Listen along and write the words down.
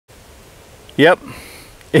Yep,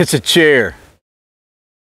 it's a chair.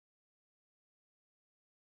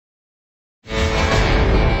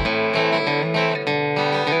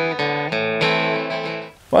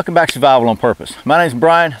 Welcome back to Survival on Purpose. My name's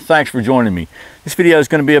Brian. Thanks for joining me. This video is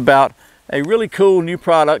going to be about a really cool new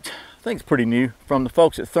product, I think it's pretty new, from the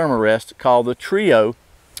folks at Therm-a-Rest called the Treo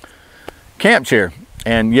camp chair.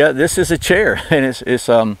 And yeah, this is a chair, and it's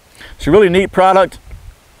a really neat product.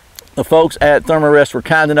 The folks at Therm-a-Rest were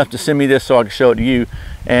kind enough to send me this so I could show it to you.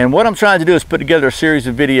 And what I'm trying to do is put together a series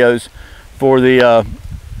of videos for the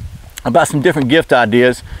about some different gift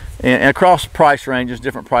ideas and across price ranges,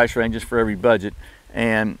 different price ranges for every budget.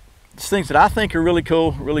 And it's things that I think are really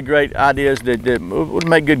cool, really great ideas that would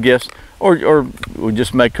make good gifts, or would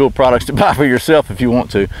just make cool products to buy for yourself if you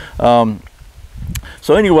want to.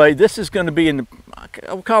 So anyway, this is going to be in the,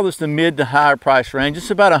 I would call this the mid to higher price range. It's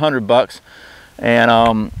about $100,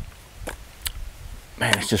 and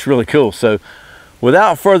man, it's just really cool. So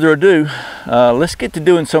without further ado, let's get to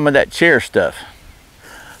doing some of that chair stuff.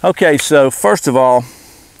 Okay, so first of all,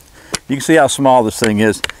 you can see how small this thing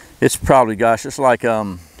is. It's probably, gosh, it's like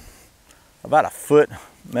about a foot,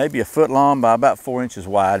 maybe a foot long by about 4 inches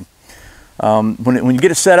wide. When you get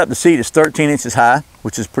it set up, the seat is 13 inches high,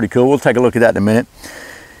 which is pretty cool. We'll take a look at that in a minute.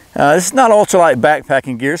 This is not ultralight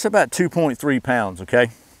backpacking gear. It's about 2.3 pounds, okay?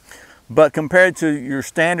 But compared to your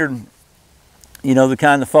standard, you know, the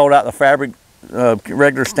kind that fold out the fabric,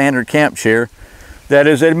 regular standard camp chair, that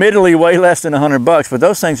is admittedly way less than $100, but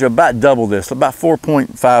those things are about double this, about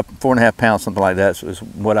 4.5 pounds, something like that is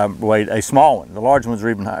what I weighed. A small one. The large ones are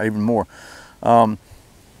even more. And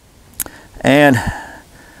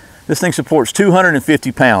this thing supports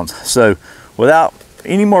 250 pounds. So without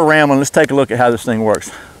any more rambling, let's take a look at how this thing works.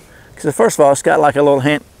 So first of all, it's got like a little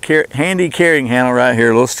handy carrying handle right here,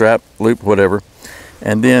 a little strap, loop, whatever.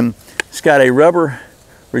 And then it's got a rubber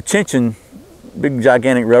retention, big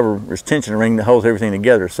gigantic rubber retention ring that holds everything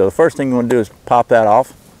together. So the first thing you want to do is pop that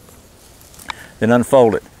off, then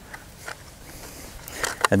unfold it.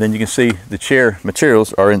 And then you can see the chair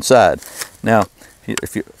materials are inside. Now,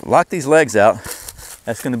 if you lock these legs out,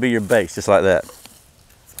 that's going to be your base, just like that.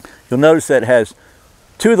 You'll notice that it has,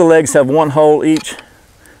 two of the legs have one hole each,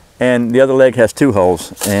 and the other leg has two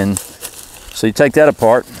holes. And so you take that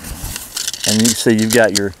apart, and you can see you've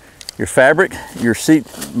got your fabric, your seat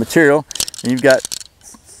material, and you've got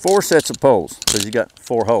 4 sets of poles, because you've got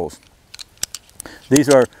 4 holes. These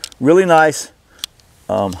are really nice,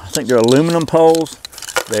 I think they're aluminum poles.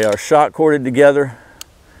 They are shock corded together,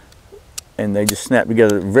 and they just snap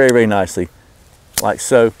together very, very nicely, like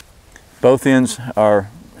so. Both ends have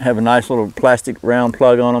a nice little plastic round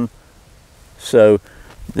plug on them. So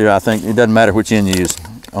I think it doesn't matter which end you use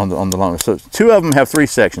on the longest. So 2 of them have 3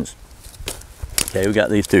 sections. Okay, we got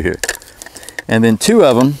these 2 here. And then 2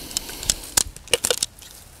 of them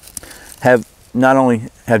have not only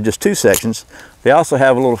have just 2 sections, they also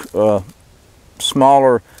have a little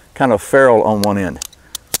smaller kind of ferrule on one end.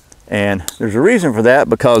 And there's a reason for that,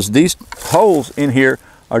 because these holes in here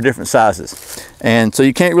are different sizes, and so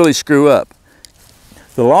you can't really screw up.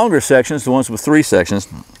 The longer sections, the ones with 3 sections,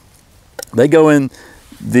 they go in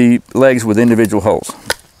the legs with individual holes,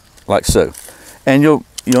 like so. And you'll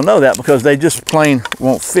know that because they just plain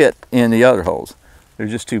won't fit in the other holes. They're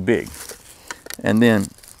just too big. And then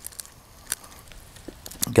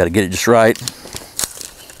got to get it just right.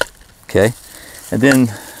 Okay, and then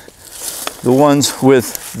the ones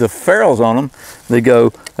with the ferrules on them, they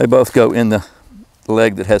both go in the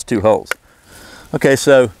leg that has 2 holes. Okay,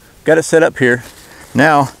 so got it set up here.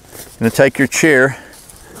 Now I'm going to take your chair.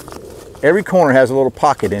 Every corner has a little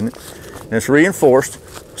pocket in it, and it's reinforced.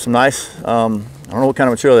 Some nice, I don't know what kind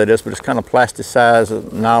of material that is, but it's kind of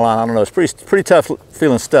plasticized, nylon, I don't know. It's pretty tough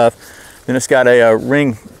feeling stuff. Then it's got a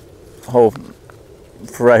ring hole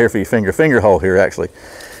for right here for your finger hole here actually.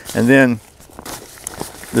 And then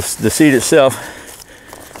the seat itself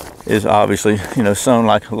is obviously, you know, sewn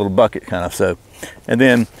like a little bucket kind of so. And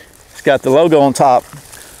then it's got the logo on top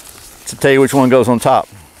to tell you which one goes on top.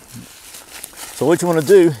 So what you want to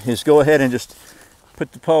do is go ahead and just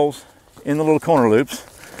put the poles in the little corner loops,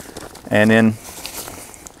 and then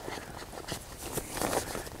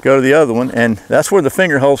go to the other one, and that's where the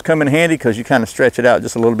finger holes come in handy, because you kind of stretch it out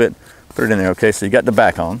just a little bit, put it in there. Okay, so you got the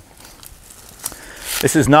back on.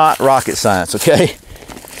 This is not rocket science, okay?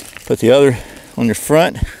 Put the other on your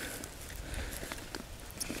front.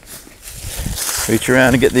 Reach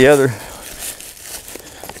around and get the other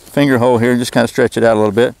finger hole here, just kind of stretch it out a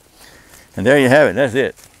little bit. And there you have it, that's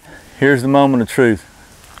it. Here's the moment of truth.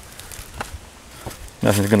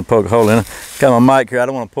 Nothing's gonna poke a hole in it. Got my mic here, I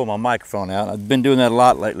don't want to pull my microphone out. I've been doing that a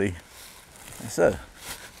lot lately. So,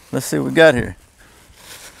 let's see what we got here.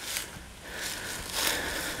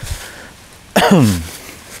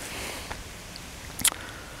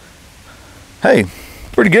 Hey,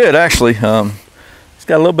 pretty good actually. It's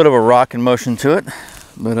got a little bit of a rocking motion to it,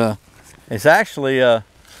 but it's actually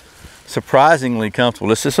surprisingly comfortable.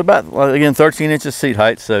 This is about, again, 13 inches seat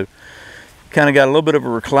height, so kind of got a little bit of a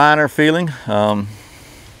recliner feeling. I'm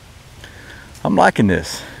liking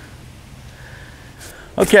this.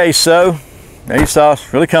 Okay, so there you saw,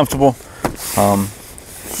 it's really comfortable.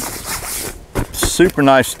 Super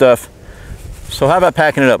nice stuff. So how about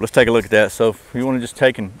packing it up? Let's take a look at that. So if you want to just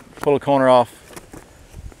take and pull a corner off,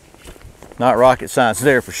 not rocket science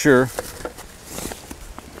there for sure.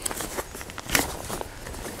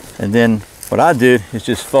 And then what I did is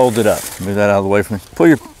just fold it up. Move that out of the way from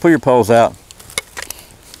me. Pull your poles out.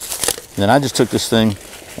 And then I just took this thing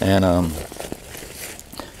and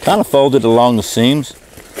kind of folded along the seams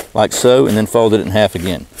like so, and then folded it in half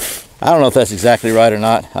again. I don't know if that's exactly right or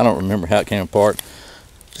not. I don't remember how it came apart.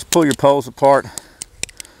 Just pull your poles apart,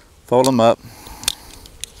 fold them up,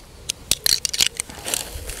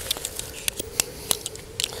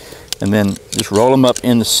 and then just roll them up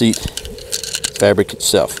in the seat fabric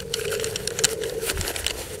itself.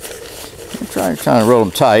 I'm trying to roll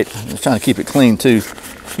them tight. I'm just trying to keep it clean too,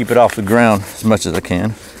 keep it off the ground as much as I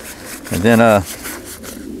can. And then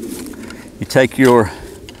you take your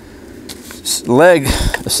leg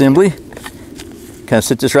assembly, kind of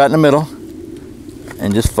sit this right in the middle,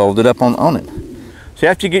 and just fold it up on it. So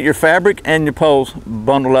after you get your fabric and your poles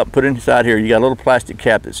bundled up, put inside here, you got a little plastic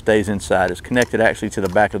cap that stays inside. It's connected actually to the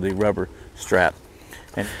back of the rubber strap.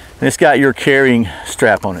 And it's got your carrying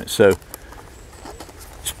strap on it. So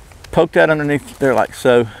just poke that underneath there like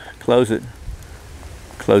so, close it,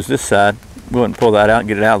 close this side, go ahead and pull that out and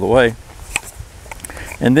get it out of the way.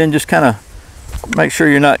 And then just kind of make sure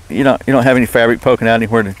you don't have any fabric poking out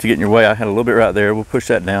anywhere to get in your way. I had a little bit right there. We'll push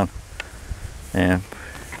that down and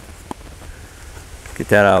get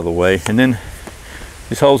that out of the way. And then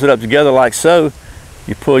just holds it up together like so.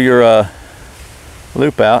 You pull your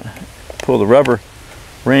loop out, pull the rubber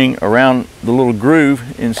ring around the little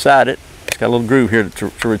groove inside it. It's got a little groove here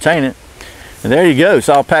to retain it. And there you go. It's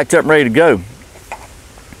all packed up and ready to go.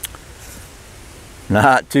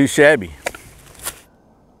 Not too shabby.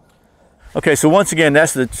 Okay, so once again,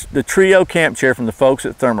 that's the Treo camp chair from the folks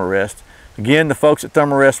at Therm-a-Rest. Again, the folks at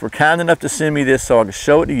Therm-a-Rest were kind enough to send me this so I could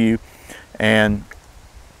show it to you. And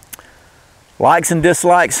likes and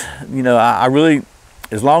dislikes, you know, I really,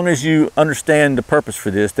 as long as you understand the purpose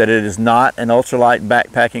for this, that it is not an ultralight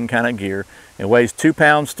backpacking kind of gear. It weighs 2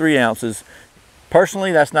 pounds, 3 ounces.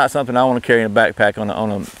 Personally, that's not something I want to carry in a backpack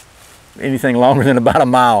on anything longer than about a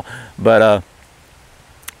mile. But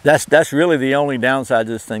that's really the only downside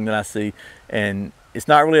to this thing that I see. And it's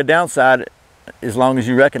not really a downside as long as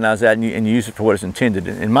you recognize that and you use it for what it's intended.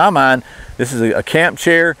 In my mind, this is a camp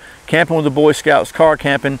chair, camping with the Boy Scouts, car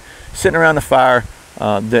camping, sitting around the fire,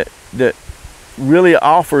 that really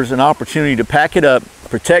offers an opportunity to pack it up,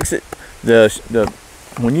 protects it.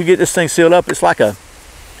 When you get this thing sealed up, it's like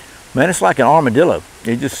it's like an armadillo.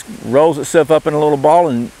 It just rolls itself up in a little ball,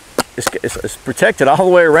 and it's protected all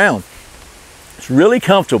the way around. It's really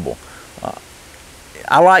comfortable.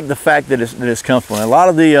 I like the fact that it's comfortable. And a lot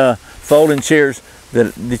of the folding chairs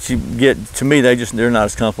that you get, to me, they're not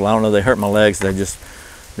as comfortable. I don't know, they hurt my legs.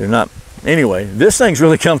 They're not. Anyway, this thing's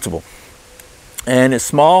really comfortable, and it's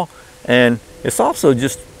small, and it's also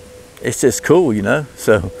just cool, you know.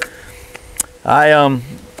 So I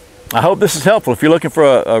hope this is helpful. If you're looking for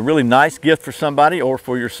a really nice gift for somebody or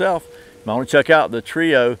for yourself, you might want to check out the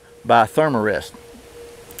Treo by Therm-a-Rest.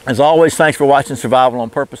 As always, thanks for watching Survival on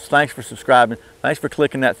Purpose. Thanks for subscribing. Thanks for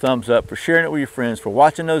clicking that thumbs up, for sharing it with your friends, for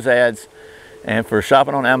watching those ads, and for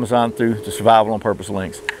shopping on Amazon through the Survival on Purpose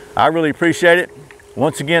links. I really appreciate it.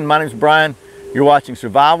 Once again, my name is Brian. You're watching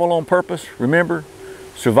Survival on Purpose. Remember,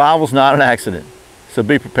 survival's not an accident, so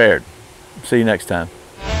be prepared. See you next time.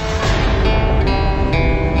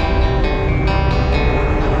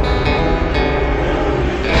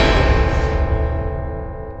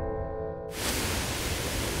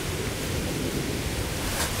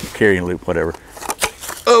 Carrying loop, whatever.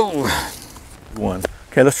 Oh, one.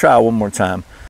 Okay, let's try one more time.